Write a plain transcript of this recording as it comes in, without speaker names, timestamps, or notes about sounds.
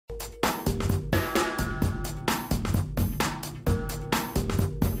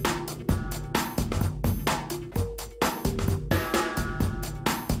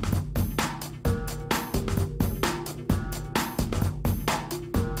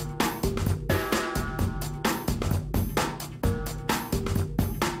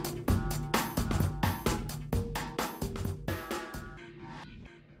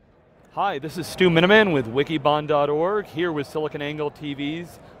Hi, this is Stu Miniman with wikibon.org, here with SiliconANGLE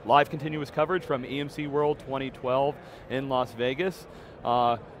TV's live continuous coverage from EMC World 2012 in Las Vegas.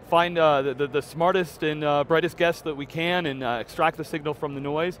 Find the smartest and brightest guests that we can and extract the signal from the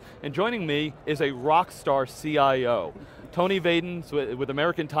noise. And joining me is a rock star CIO. Tony Vaden with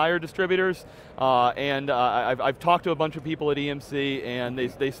American Tire Distributors, I've talked to a bunch of people at EMC, and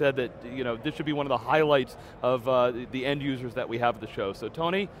they said that this should be one of the highlights of the end users that we have at the show. So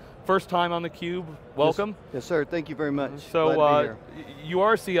Tony, first time on theCUBE, welcome. Yes, sir, thank you very much. So glad to be here. You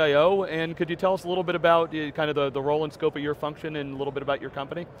are a CIO, and could you tell us a little bit about kind of the role and scope of your function and a little bit about your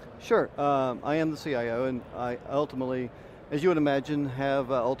company? Sure, I am the CIO, and I ultimately, as you would imagine,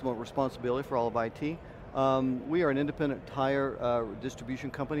 have ultimate responsibility for all of IT. We are an independent tire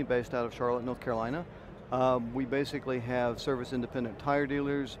distribution company based out of Charlotte, North Carolina. We basically have service independent tire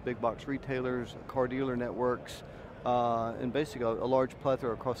dealers, big box retailers, car dealer networks, and basically a large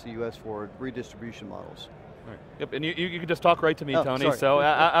plethora across the US for redistribution models. Right. Yep, and you can just talk right to me, Tony, sorry. so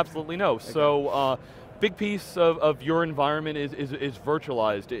absolutely no. Okay. So, big piece of your environment is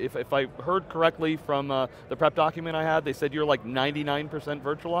virtualized. If I heard correctly from the prep document I had, they said you're like 99%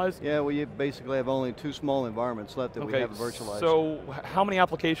 virtualized? Yeah, we basically have only 2 small environments left that we have virtualized. So how many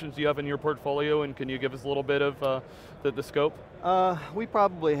applications do you have in your portfolio, and can you give us a little bit of the scope? We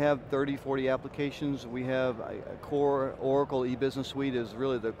probably have 30, 40 applications. We have a core Oracle e-business suite is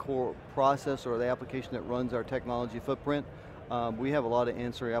really the core process or the application that runs our technology footprint. We have a lot of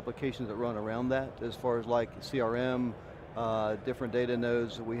ancillary applications that run around that as far as like CRM, different data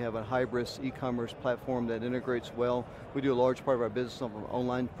nodes. We have a Hybris e-commerce platform that integrates well. We do a large part of our business from an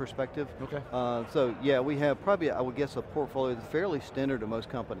online perspective. Okay. So yeah, we have probably, I would guess, a portfolio that's fairly standard to most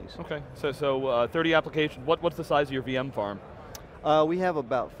companies. Okay, so 30 applications. What's the size of your VM farm? We have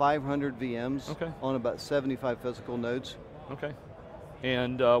about 500 VMs on about 75 physical nodes. Okay.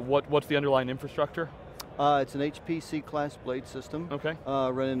 And what's the underlying infrastructure? It's an HP C-class blade system,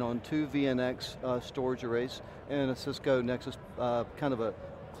 running on 2 VNX storage arrays and a Cisco Nexus, kind of a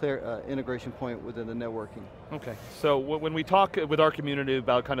clear integration point within the networking. Okay. So when we talk with our community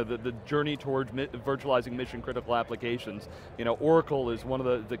about kind of the journey towards virtualizing mission critical applications, Oracle is one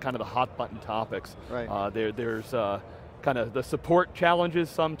of the kind of the hot button topics. Right. There's kind of the support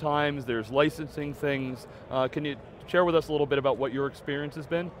challenges sometimes, there's licensing things. Can you share with us a little bit about what your experience has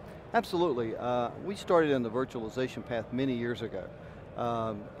been? Absolutely. We started in the virtualization path many years ago.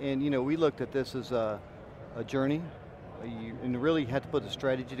 And we looked at this as a journey, and really had to put a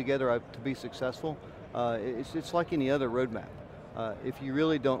strategy together to be successful. It's like any other roadmap. If you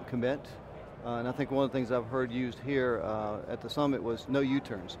really don't commit, and I think one of the things I've heard used here at the summit was no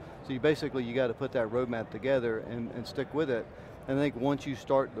U-turns. So you got to put that roadmap together and stick with it. And I think once you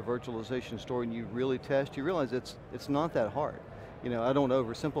start the virtualization story and you really test, you realize it's not that hard. I don't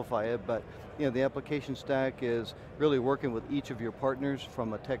oversimplify it, but the application stack is really working with each of your partners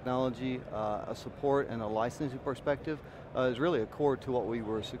from a technology, a support, and a licensing perspective is really a core to what we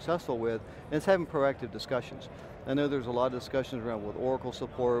were successful with, and it's having proactive discussions. I know there's a lot of discussions around with Oracle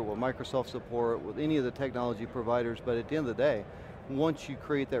support, with Microsoft support, with any of the technology providers, but at the end of the day, once you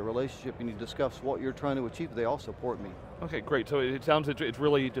create that relationship and you discuss what you're trying to achieve, they all support me. Okay, great. So it sounds it's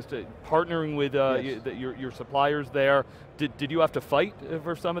really just partnering with Yes. your suppliers there. Did you have to fight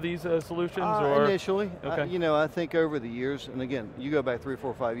for some of these solutions? Or? Initially, okay. I think over the years, and again, you go back 3,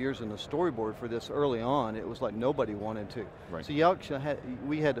 4, 5 years in the storyboard for this early on, it was like nobody wanted to. Right. So you actually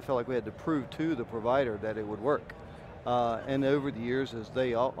we had to feel like we had to prove to the provider that it would work. And over the years, as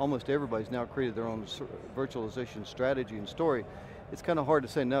almost everybody's now created their own virtualization strategy and story, it's kind of hard to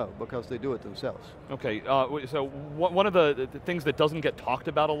say no because they do it themselves. Okay, so one of the things that doesn't get talked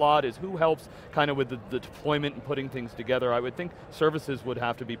about a lot is who helps kind of with the deployment and putting things together. I would think services would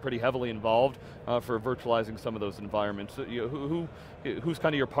have to be pretty heavily involved for virtualizing some of those environments. So, who's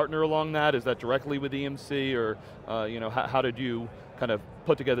kind of your partner along that? Is that directly with EMC, or how did you kind of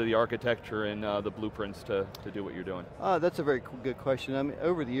put together the architecture and the blueprints to do what you're doing? That's a very good question. I mean,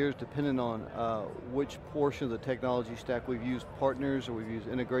 over the years, depending on which portion of the technology stack, we've used partners, or we've used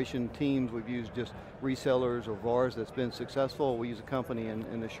integration teams, we've used just resellers or VARs that's been successful. We use a company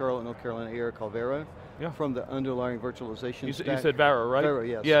in the Charlotte, North Carolina area called Vero, from the underlying virtualization stack. You said Vero, right? Vero,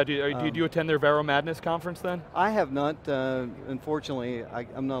 yes. Yeah, did you attend their Vero Madness conference then? I have not, unfortunately,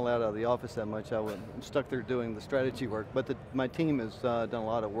 I'm not allowed out of the office that much. I'm stuck there doing the strategy work, but my team has done a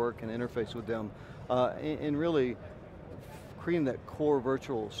lot of work and interface with them, and really creating that core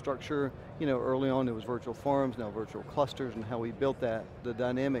virtual structure. Early on it was virtual farms, now virtual clusters, and how we built that, the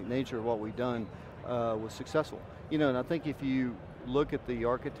dynamic nature of what we've done was successful. And I think if you look at the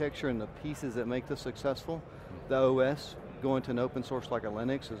architecture and the pieces that make this successful, the OS, going to an open source like a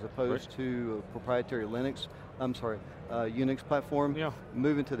Linux as opposed to a proprietary Unix platform,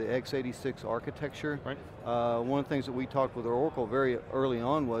 moving to the x86 architecture. One of the things that we talked with Oracle very early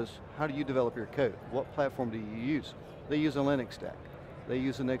on was, how do you develop your code? What platform do you use? They use a Linux stack. They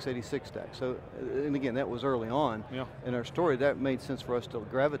use an x86 stack. So, and again, that was early on in our story. That made sense for us to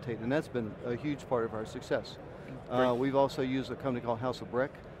gravitate, and that's been a huge part of our success. We've also used a company called House of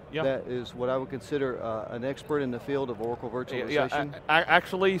Brick. That is what I would consider an expert in the field of Oracle virtualization.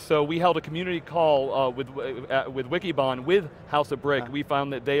 Actually, so we held a community call with Wikibon with House of Brick. We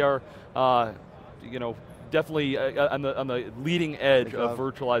found that they are, definitely on the leading edge of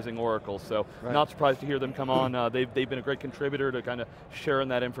virtualizing Oracle. So not surprised to hear them come on. They've been a great contributor to kind of sharing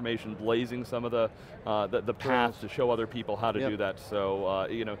that information, blazing some of the paths to show other people how to do that. So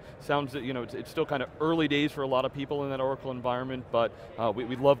sounds it's still kind of early days for a lot of people in that Oracle environment, but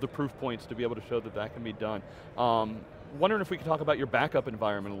we love the proof points to be able to show that that can be done. Wondering if we could talk about your backup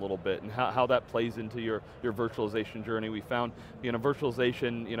environment a little bit and how that plays into your virtualization journey. We found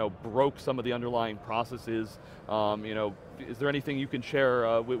virtualization broke some of the underlying processes. Is there anything you can share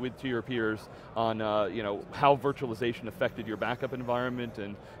to your peers on how virtualization affected your backup environment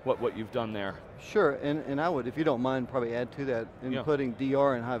and what you've done there? Sure, and I would, if you don't mind, probably add to that in putting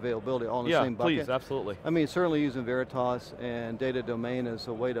DR and high availability all in the same bucket. Yeah, please, absolutely. I mean, certainly using Veritas and data domain as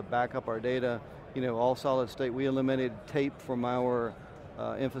a way to back up our data. All solid state. We eliminated tape from our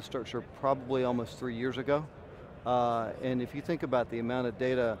infrastructure probably almost 3 years ago. And if you think about the amount of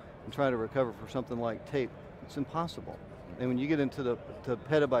data and trying to recover for something like tape, it's impossible. And when you get into the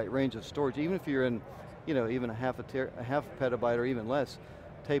petabyte range of storage, even if you're in, even a half petabyte or even less,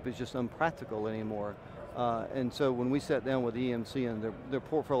 tape is just unpractical anymore. And so when we sat down with EMC and their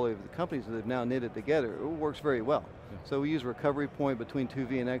portfolio of the companies that they've now knitted together, it works very well. So we use recovery point between two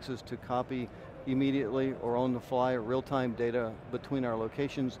VNXs to copy immediately or on the fly real-time data between our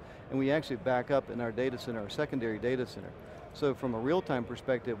locations, and we actually back up in our data center, our secondary data center. So from a real-time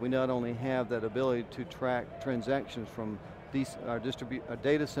perspective, we not only have that ability to track transactions from our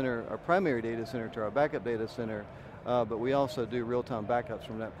data center, our primary data center to our backup data center, but we also do real-time backups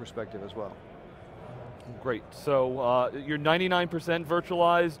from that perspective as well. Great, so you're 99%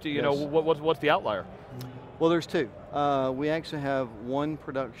 virtualized, what's the outlier? Well, there's two. We actually have one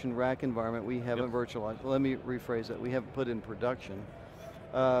production rack environment we haven't virtualized. Well, let me rephrase that. We haven't put in production.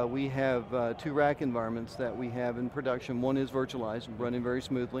 We have two rack environments that we have in production. One is virtualized, running very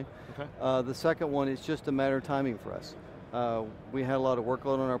smoothly. The second one is just a matter of timing for us. We had a lot of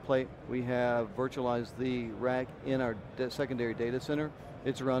workload on our plate. We have virtualized the rack in our secondary data center.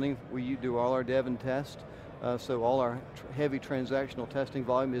 It's running. We do all our dev and test. So all our heavy transactional testing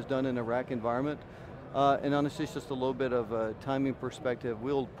volume is done in a rack environment. And honestly, it's just a little bit of a timing perspective.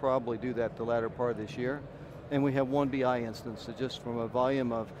 We'll probably do that the latter part of this year. And we have one BI instance, so just from a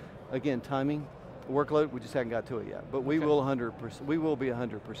volume of, again, timing, workload, we just haven't got to it yet. But we will 100%, we will be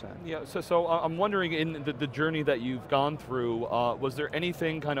 100%. Yeah, so I'm wondering in the journey that you've gone through, was there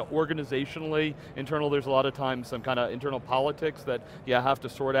anything kind of organizationally, internal, there's a lot of times some kind of internal politics that you have to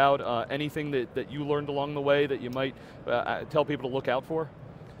sort out, anything that you learned along the way that you might tell people to look out for?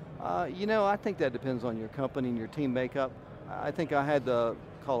 I think that depends on your company and your team makeup. I think I had the,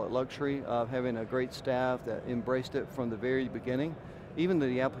 call it luxury, of having a great staff that embraced it from the very beginning. Even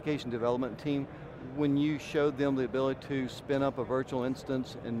the application development team, when you showed them the ability to spin up a virtual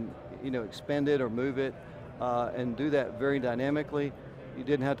instance and expand it or move it, and do that very dynamically, you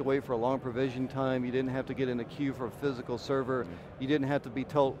didn't have to wait for a long provision time, you didn't have to get in a queue for a physical server, you didn't have to be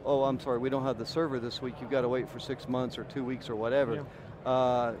told, oh, I'm sorry, we don't have the server this week, you've got to wait for 6 months or 2 weeks or whatever.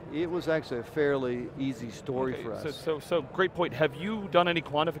 It was actually a fairly easy story for us. So great point. Have you done any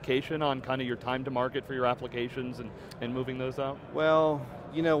quantification on kind of your time to market for your applications and moving those out? Well,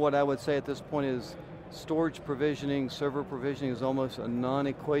 what I would say at this point is storage provisioning, server provisioning is almost a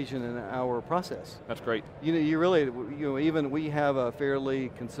non-equation in our process. That's great. Even we have a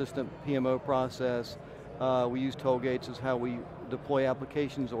fairly consistent PMO process. We use toll gates as how we deploy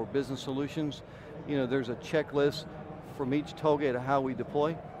applications or business solutions. There's a checklist from each toll gate of how we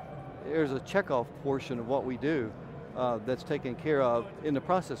deploy. There's a checkoff portion of what we do that's taken care of in the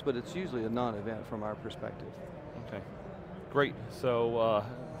process, but it's usually a non-event from our perspective. Okay, great. So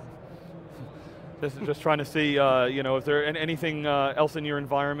this is just trying to see, is there anything else in your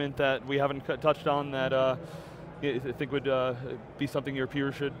environment that we haven't touched on that you think would be something your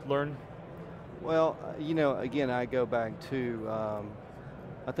peers should learn? Well, again, I go back to,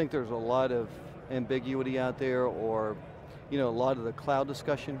 I think there's a lot of ambiguity out there, or a lot of the cloud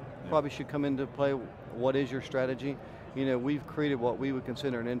discussion probably should come into play. What is your strategy? We've created what we would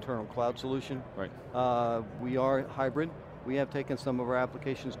consider an internal cloud solution. Right. We are hybrid. We have taken some of our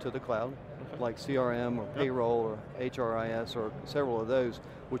applications to the cloud, like CRM or payroll or HRIS or several of those,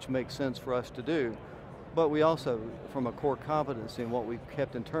 which makes sense for us to do. But we also, from a core competency and what we've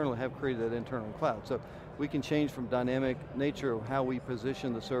kept internally, have created that internal cloud. So we can change from dynamic nature of how we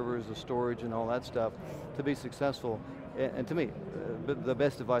position the servers, the storage, and all that stuff to be successful. And to me, the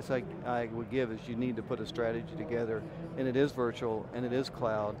best advice I would give is you need to put a strategy together, and it is virtual, and it is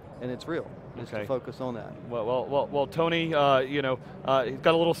cloud, and it's real. Just to focus on that. Well, Tony, he's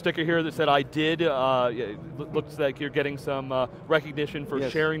got a little sticker here that said, "I did." Looks like you're getting some recognition for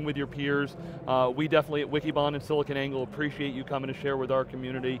sharing with your peers. We definitely at Wikibon and SiliconANGLE appreciate you coming to share with our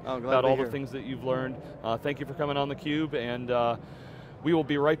community about all the things that you've learned. Thank you for coming on theCUBE, and we will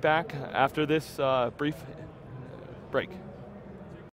be right back after this brief break.